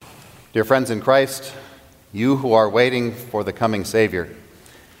Dear friends in Christ, you who are waiting for the coming Savior,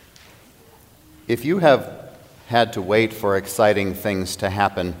 if you have had to wait for exciting things to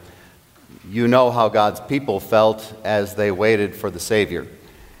happen, you know how God's people felt as they waited for the Savior.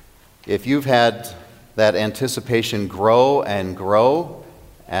 If you've had that anticipation grow and grow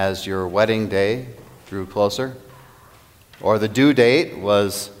as your wedding day drew closer, or the due date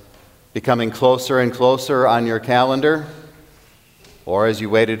was becoming closer and closer on your calendar, or as you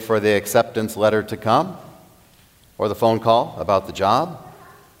waited for the acceptance letter to come, or the phone call about the job,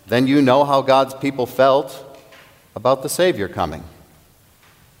 then you know how God's people felt about the Savior coming.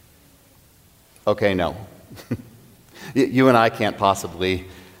 Okay, no. You and I can't possibly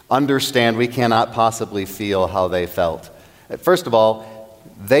understand, we cannot possibly feel how they felt. First of all,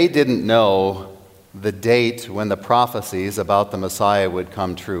 they didn't know the date when the prophecies about the Messiah would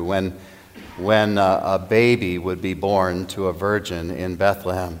come true, when a baby would be born to a virgin in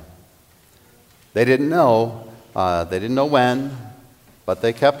Bethlehem. They didn't know when, but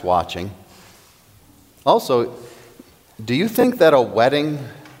they kept watching. Also, do you think that a wedding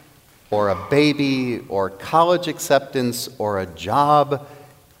or a baby or college acceptance or a job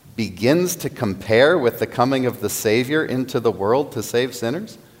begins to compare with the coming of the Savior into the world to save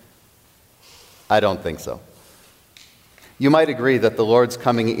sinners? I don't think so. You might agree that the Lord's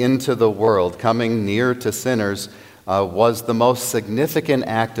coming into the world, coming near to sinners, was the most significant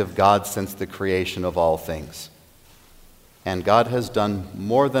act of God since the creation of all things. And God has done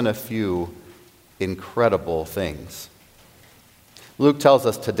more than a few incredible things. Luke tells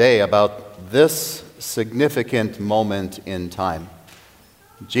us today about this significant moment in time.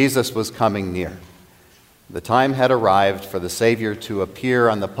 Jesus was coming near. The time had arrived for the Savior to appear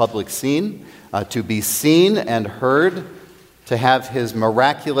on the public scene, to be seen and heard, to have his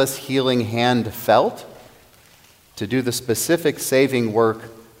miraculous healing hand felt, to do the specific saving work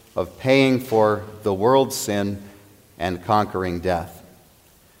of paying for the world's sin and conquering death.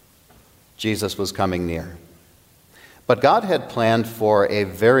 Jesus was coming near. But God had planned for a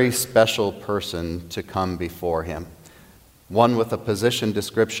very special person to come before him, one with a position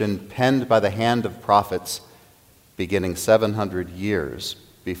description penned by the hand of prophets beginning 700 years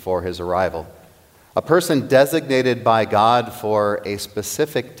before his arrival. A person designated by God for a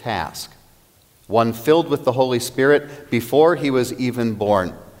specific task, one filled with the Holy Spirit before he was even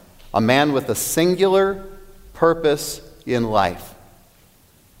born, a man with a singular purpose in life,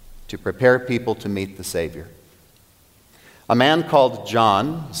 to prepare people to meet the Savior. A man called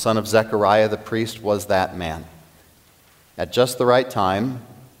John, son of Zechariah the priest, was that man. At just the right time,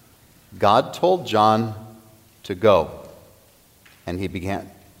 God told John to go, and he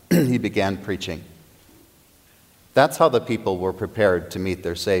began preaching. That's how the people were prepared to meet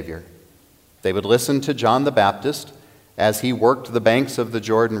their Savior. They would listen to John the Baptist as he worked the banks of the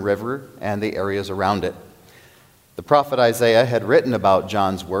Jordan River and the areas around it. The prophet Isaiah had written about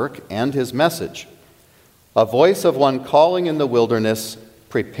John's work and his message. A voice of one calling in the wilderness,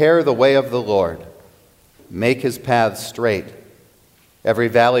 prepare the way of the Lord. Make his paths straight. Every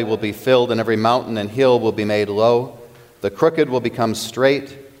valley will be filled, and every mountain and hill will be made low. The crooked will become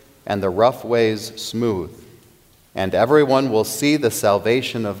straight, and the rough ways smooth. And everyone will see the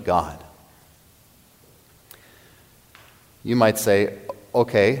salvation of God. You might say,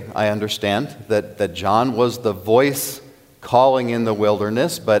 okay, I understand that John was the voice calling in the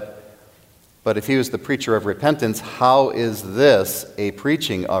wilderness, but if he was the preacher of repentance, how is this a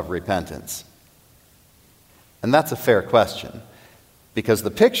preaching of repentance? And that's a fair question, because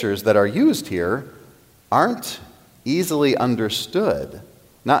the pictures that are used here aren't easily understood.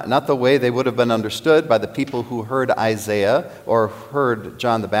 Not the way they would have been understood by the people who heard Isaiah or heard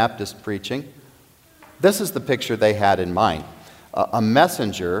John the Baptist preaching. This is the picture they had in mind. A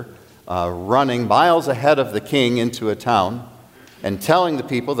messenger running miles ahead of the king into a town and telling the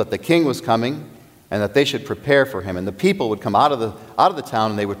people that the king was coming and that they should prepare for him. And the people would come out of the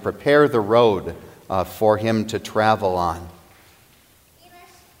town and they would prepare the road for him to travel on.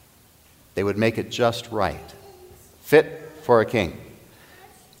 They would make it just right, fit for a king.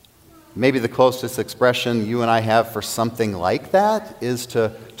 Maybe the closest expression you and I have for something like that is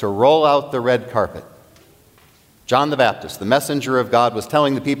to roll out the red carpet. John the Baptist, the messenger of God, was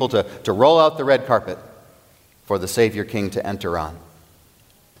telling the people to roll out the red carpet for the Savior King to enter on.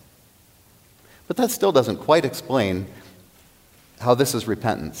 But that still doesn't quite explain how this is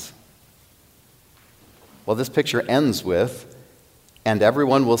repentance. Well, this picture ends with, and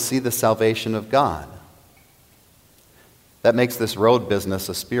everyone will see the salvation of God. That makes this road business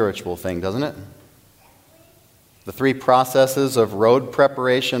a spiritual thing, doesn't it? The three processes of road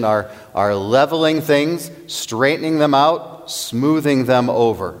preparation are leveling things, straightening them out, smoothing them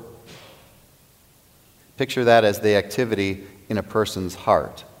over. Picture that as the activity in a person's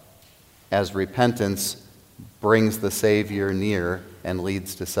heart, as repentance brings the Savior near and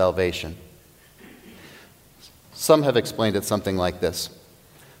leads to salvation. Some have explained it something like this: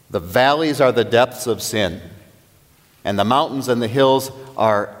 the valleys are the depths of sin, and the mountains and the hills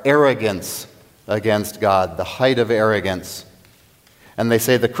are arrogance against God, the height of arrogance. And they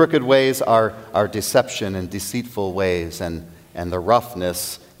say the crooked ways are deception and deceitful ways, and the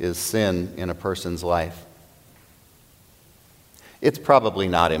roughness is sin in a person's life. It's probably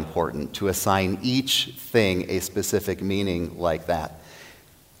not important to assign each thing a specific meaning like that.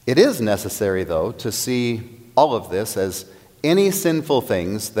 It is necessary, though, to see all of this as any sinful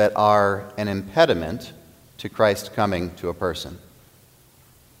things that are an impediment to Christ coming to a person.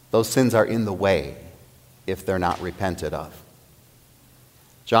 Those sins are in the way if they're not repented of.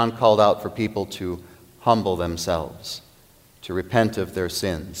 John called out for people to humble themselves, to repent of their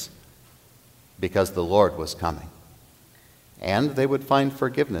sins, because the Lord was coming, and they would find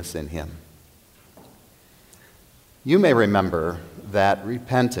forgiveness in him. You may remember that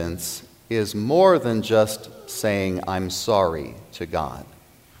repentance is more than just saying, "I'm sorry" to God.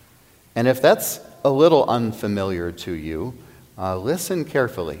 And if that's a little unfamiliar to you, listen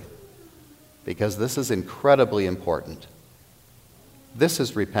carefully, because this is incredibly important. This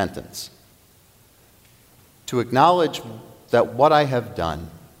is repentance. To acknowledge that what I have done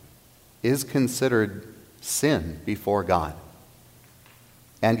is considered sin before God.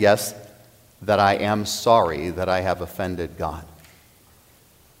 And yes, that I am sorry that I have offended God.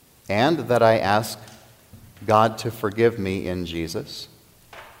 And that I ask God to forgive me in Jesus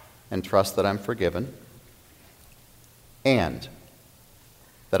and trust that I'm forgiven. And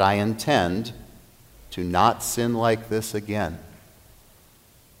that I intend to not sin like this again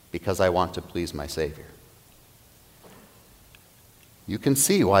because I want to please my Savior. You can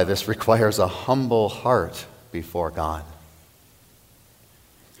see why this requires a humble heart before God.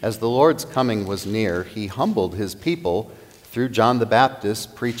 As the Lord's coming was near, he humbled his people through John the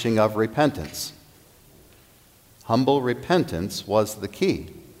Baptist preaching of repentance. Humble repentance was the key.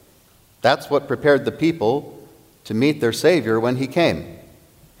 That's what prepared the people to meet their Savior when he came.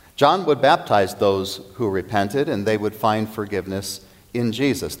 John would baptize those who repented, and they would find forgiveness in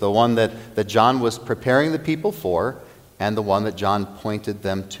Jesus, the one that John was preparing the people for, and the one that John pointed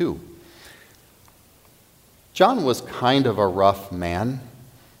them to. John was kind of a rough man.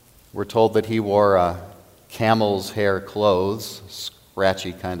 We're told that he wore camel's hair clothes,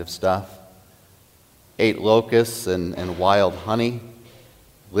 scratchy kind of stuff, ate locusts and wild honey,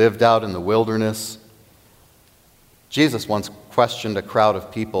 lived out in the wilderness. Jesus once questioned a crowd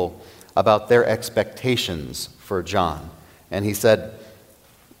of people about their expectations for John. And he said,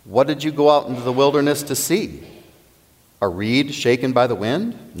 "What did you go out into the wilderness to see? A reed shaken by the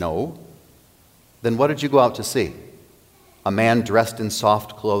wind? No. Then what did you go out to see? A man dressed in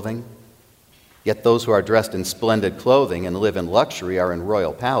soft clothing? Yet those who are dressed in splendid clothing and live in luxury are in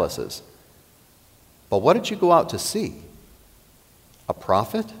royal palaces. But what did you go out to see? A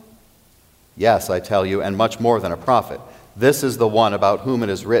prophet? Yes, I tell you, and much more than a prophet. This is the one about whom it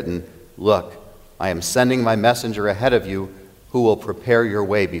is written, 'Look, I am sending my messenger ahead of you who will prepare your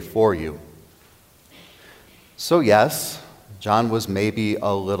way before you.'" So yes, John was maybe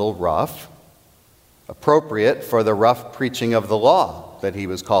a little rough, appropriate for the rough preaching of the law that he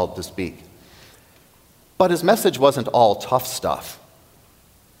was called to speak. But his message wasn't all tough stuff.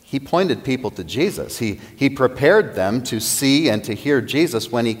 He pointed people to Jesus. He prepared them to see and to hear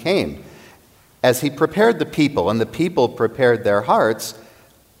Jesus when he came. As he prepared the people and the people prepared their hearts,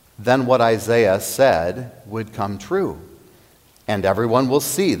 then what Isaiah said would come true. And everyone will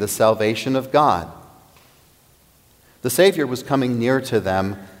see the salvation of God. The Savior was coming near to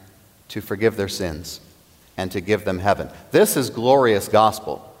them to forgive their sins and to give them heaven. This is glorious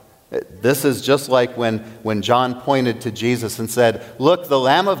gospel. This is just like when John pointed to Jesus and said, "Look, the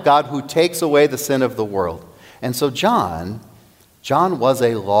Lamb of God who takes away the sin of the world." And so John was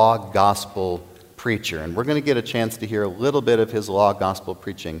a law gospel preacher. And we're going to get a chance to hear a little bit of his law gospel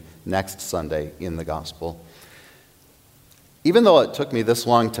preaching next Sunday in the gospel. Even though it took me this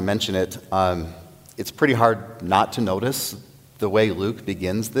long to mention it, it's pretty hard not to notice the way Luke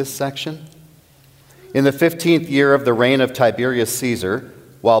begins this section. In the 15th year of the reign of Tiberius Caesar,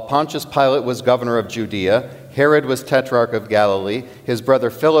 while Pontius Pilate was governor of Judea, Herod was tetrarch of Galilee, his brother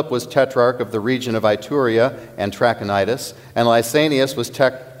Philip was tetrarch of the region of Iturea and Trachonitis, and Lysanias was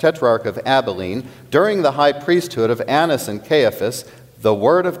tetrarch of Abilene. During the high priesthood of Annas and Caiaphas, the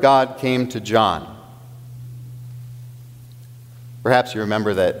word of God came to John. Perhaps you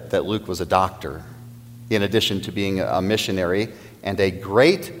remember that Luke was a doctor, in addition to being a missionary and a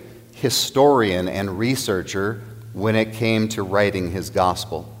great historian and researcher when it came to writing his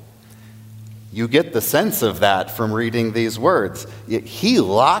gospel. You get the sense of that from reading these words. He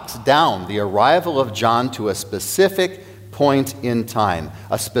locks down the arrival of John to a specific point in time,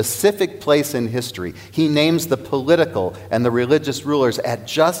 a specific place in history. He names the political and the religious rulers at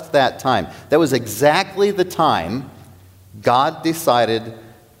just that time. That was exactly the time God decided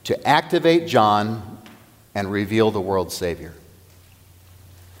to activate John and reveal the world's Savior.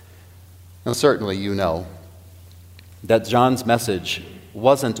 Now, certainly you know that John's message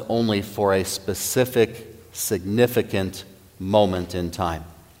wasn't only for a specific, significant moment in time.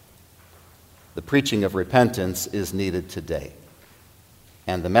 The preaching of repentance is needed today.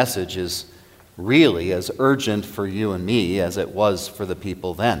 And the message is really as urgent for you and me as it was for the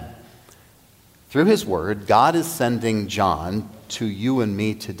people then. Through his word, God is sending John to you and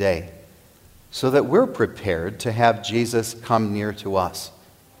me today so that we're prepared to have Jesus come near to us.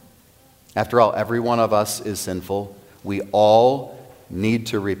 After all, every one of us is sinful. We all need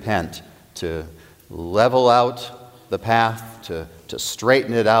to repent, to level out the path, to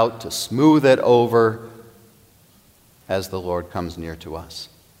straighten it out, to smooth it over as the Lord comes near to us.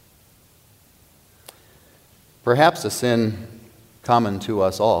 Perhaps a sin common to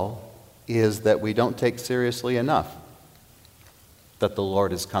us all is that we don't take seriously enough that the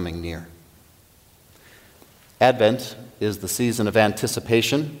Lord is coming near. Advent is the season of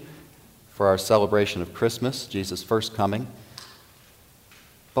anticipation for our celebration of Christmas, Jesus' first coming.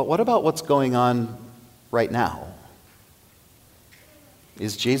 But what about what's going on right now?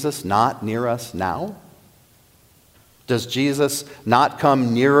 Is Jesus not near us now? Does Jesus not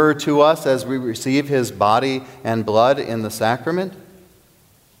come nearer to us as we receive his body and blood in the sacrament?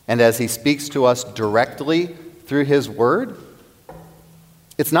 And as he speaks to us directly through his word?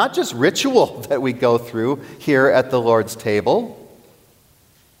 It's not just ritual that we go through here at the Lord's table.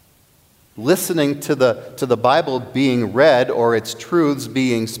 Listening to the Bible being read or its truths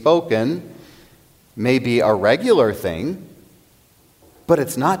being spoken may be a regular thing, but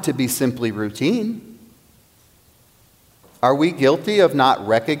it's not to be simply routine. Are we guilty of not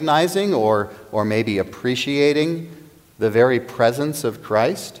recognizing or maybe appreciating the very presence of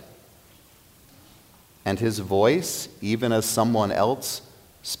Christ and his voice, even as someone else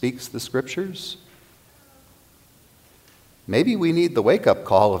speaks the Scriptures? Maybe we need the wake-up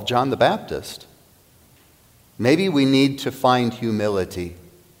call of John the Baptist. Maybe we need to find humility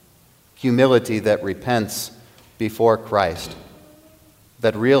that repents before Christ,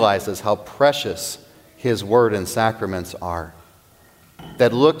 that realizes how precious his word and sacraments are,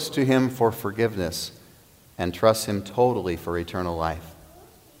 that looks to him for forgiveness and trusts him totally for eternal life.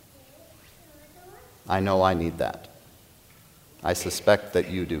 I know I need that. I suspect that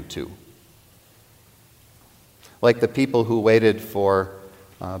you do too. Like the people who waited for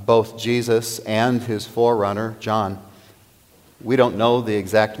both Jesus and his forerunner, John, we don't know the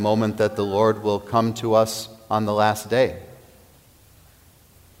exact moment that the Lord will come to us on the last day.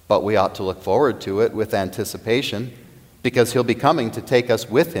 But we ought to look forward to it with anticipation because he'll be coming to take us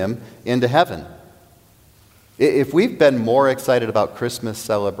with him into heaven. If we've been more excited about Christmas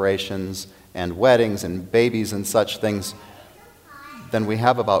celebrations and weddings and babies and such things than we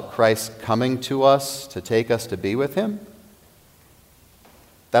have about Christ coming to us to take us to be with him,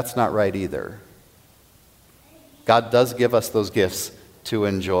 that's not right either. God does give us those gifts to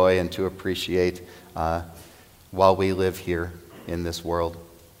enjoy and to appreciate while we live here in this world.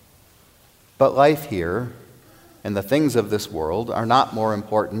 But life here and the things of this world are not more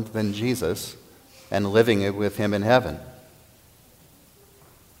important than Jesus and living it with him in heaven.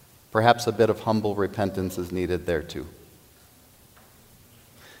 Perhaps a bit of humble repentance is needed there too.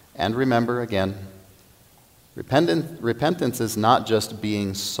 And remember again, repentance is not just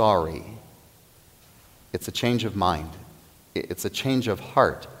being sorry. It's a change of mind. It's a change of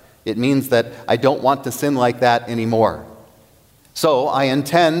heart. It means that I don't want to sin like that anymore. So I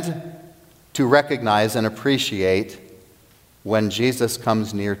intend to recognize and appreciate when Jesus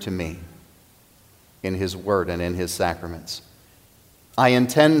comes near to me in his word and in his sacraments. I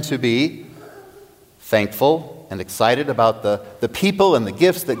intend to be thankful and excited about the people and the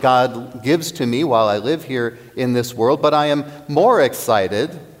gifts that God gives to me while I live here in this world, but I am more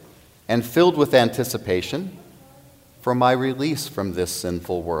excited and filled with anticipation for my release from this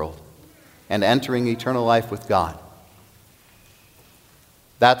sinful world and entering eternal life with God.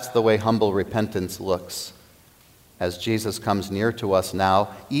 That's the way humble repentance looks as Jesus comes near to us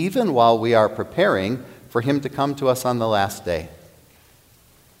now, even while we are preparing for him to come to us on the last day.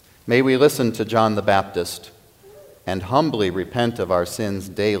 May we listen to John the Baptist and humbly repent of our sins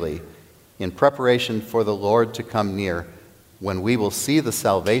daily in preparation for the Lord to come near when we will see the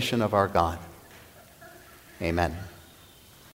salvation of our God. Amen.